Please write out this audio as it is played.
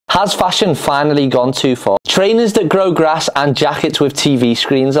Has fashion finally gone too far? Trainers that grow grass and jackets with TV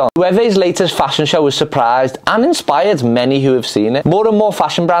screens on. Loewe's latest fashion show has surprised and inspired many who have seen it. More and more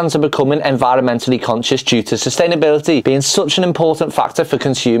fashion brands are becoming environmentally conscious due to sustainability being such an important factor for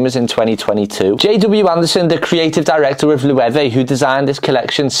consumers in 2022. J.W. Anderson, the creative director of Loewe, who designed this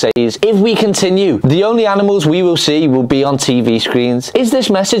collection, says, "If we continue, the only animals we will see will be on TV screens." Is this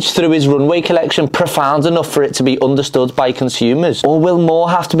message through his runway collection profound enough for it to be understood by consumers? Or will more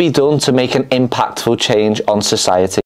have to be done to make an impactful change on society?